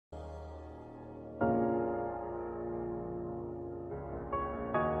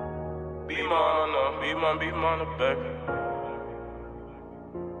be mine, baby.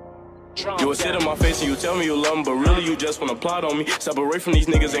 You would sit in my face and you tell me you love me, but really you just wanna plot on me. Separate from these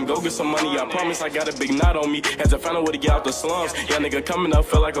niggas and go get some money. I promise I got a big knot on me. Had to find a way to get out the slums. Yeah, nigga coming up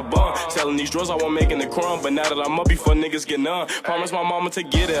felt like a bum. Selling these drugs I won't make in the crumb, but now that I'm up before niggas get none. Promise my mama to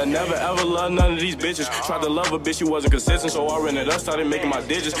get it. I never ever loved none of these bitches. Tried to love a bitch, she wasn't consistent, so I rented up, started making my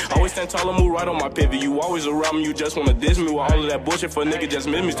digits. Always stand tall and move right on my pivot. You always around me, you just wanna diss me. With all of that bullshit for a nigga just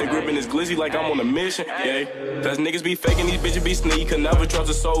miss me. Stay gripping this glizzy like I'm on a mission. Yeah, cause niggas be faking, these bitches be sneaky. Could never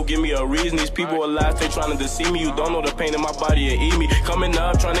trust a soul, give me a reason. These people alive, they trying to deceive me. You don't know the pain in my body, it eat me. Coming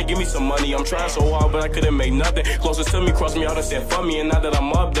up, trying to give me some money. I'm trying so hard, but I couldn't make nothing. Closest to me, cross me out and said fuck me. And now that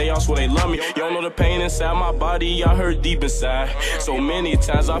I'm up, they all swear they love me. You don't know the pain inside my body, I hurt deep inside. So many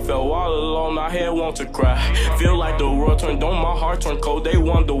times I felt all alone, I had want to cry. Feel like the world turned on, my heart turned cold, they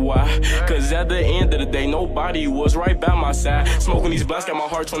wonder why. Cause at the end of the day, nobody was right by my side. Smoking these blacks got my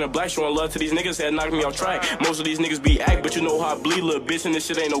heart turning black. Showing love to these niggas had knocked me off track. Most of these niggas be act, but you know how I bleed, little bitch, and this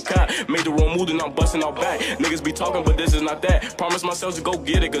shit ain't no cap. Made the wrong move and I'm busting out back. Niggas be talking, but this is not that. Promise myself to go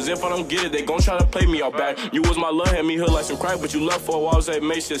get it, cause if I don't get it, they gon' try to play me out back. You was my love, had me hood like some crack, but you left for a while, say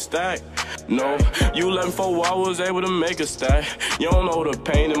make shit stack. No, you left me for a while, was able to make a stack. You don't know the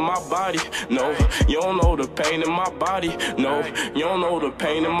pain in my body. No, you don't know the pain in my body. No, you don't know the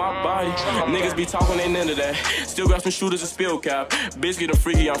pain in my body. Niggas be talking, ain't into that. Still got some shooters and spill cap. Bitch getting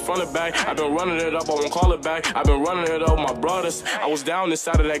freaky, I'm front and back. I been running it up, I won't call it back. I been running it up with my brothers. I was down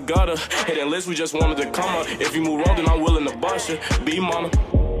inside of that gutter. Hitting lists, we just wanted to come up. If you move wrong, then I'm willing to bust you. Be mama.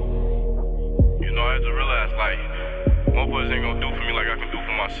 You know, I had to realize, like, motherfuckers ain't gonna do for me like I can do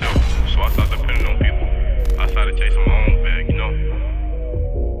for myself. So I started depending on people. I started chasing my own bag, you know.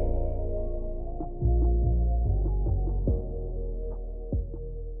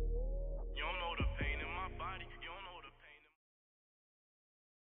 You don't know the pain in my body. You don't know the pain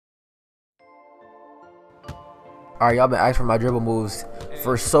in Alright, y'all been asking for my dribble moves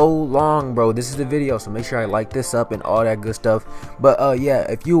for so long, bro. This is the video, so make sure I like this up and all that good stuff. But yeah,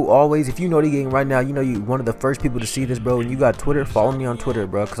 if you know the game right now, you know you one of the first people to see this, bro, and you got Twitter, follow me on Twitter,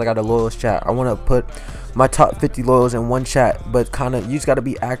 bro, because I got a loyals chat. I want to put my top 50 loyals in one chat, but kind of you just got to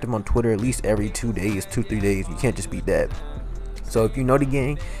be active on Twitter at least every 2 days, 2-3 days. You can't just be dead. So if you know the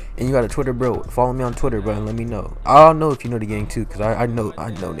gang and you got a Twitter, bro, follow me on Twitter, bro, and let me know. I'll know if you know the gang too, because I know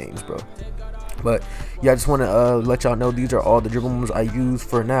names, bro. But yeah, I just want to let y'all know these are all the dribble moves I use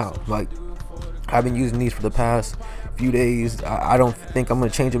for now. Like, I've been using these for the past few days. I don't think I'm gonna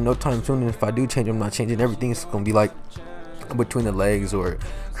change them no time soon, and if I do change them, I'm not changing everything. It's gonna be like between the legs or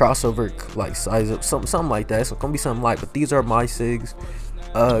crossover, like size up, something like that. It's gonna be something like. But these are my Sigs.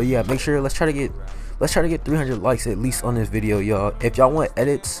 Yeah, make sure let's try to get 300 likes at least on this video, y'all. If y'all want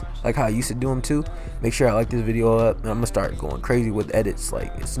edits like how I used to do them too, make sure I like this video up, and I'm gonna start going crazy with edits.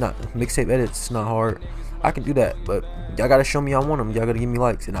 Like, it's not mixtape edits, it's not hard. I can do that, but y'all gotta show me y'all want them. Y'all gotta give me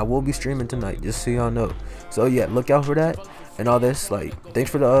likes, and I will be streaming tonight, just so y'all know. So yeah, look out for that and all this. Like, thanks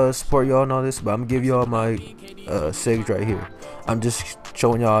for the support, y'all, and all this. But I'm gonna give y'all my Sigs right here. I'm just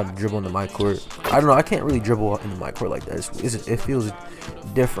showing y'all how to dribble in the mic court. I don't know, I can't really dribble in the mic court like that. It feels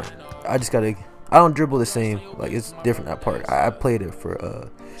different. I don't dribble the same, like it's different that part. I played it for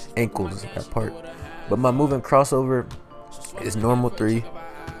ankles that part. But my moving crossover is normal 3.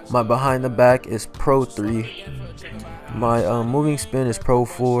 My behind the back is pro 3. My moving spin is pro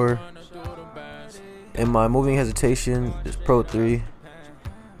 4. And my moving hesitation is pro 3.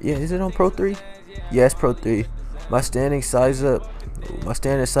 Yeah, is it on pro 3? Yeah, it's pro 3. My standing size up. My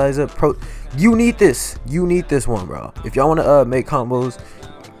standing size up pro. You need this. You need this one, bro. If y'all wanna make combos.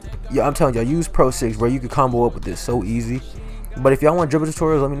 Yeah, I'm telling y'all, use Pro 6, where you can combo up with this so easy. But if y'all want dribble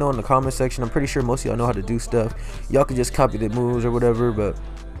tutorials, let me know in the comment section. I'm pretty sure most of y'all know how to do stuff. Y'all can just copy the moves or whatever. But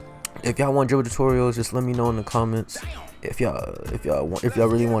if y'all want dribble tutorials, just let me know in the comments. If y'all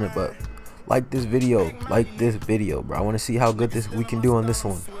really want it. But like this video, bro. I want to see how good we can do on this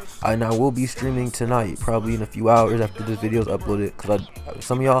one. And I will be streaming tonight, probably in a few hours after this video is uploaded. Cause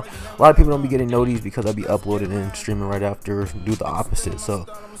some of y'all, a lot of people don't be getting notices because I be uploaded and streaming right after. Do the opposite. So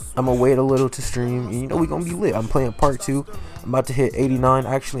I'm gonna wait a little to stream. And you know we gonna be lit. I'm playing part 2. I'm about to hit 89.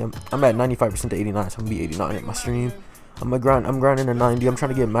 Actually, I'm at 95% to 89, so I'm gonna be 89 at my stream. I'm grinding to 90. I'm trying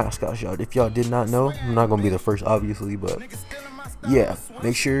to get mascots, y'all. If y'all did not know, I'm not gonna be the first, obviously, but yeah,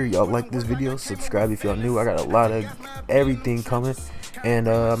 make sure y'all like this video, subscribe if y'all new. I got a lot of everything coming, and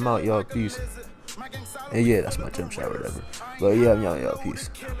I'm out, y'all. Peace. And yeah, that's my jump shot or whatever. But yeah, I'm out, y'all. Peace.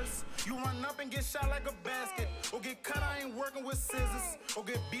 You run up and get shot like a basket, or get cut, I ain't working with scissors, or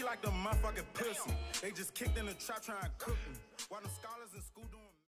get beat like the motherfucking pussy. They just kicked in the trap trying to cook me, while the scholars in school doing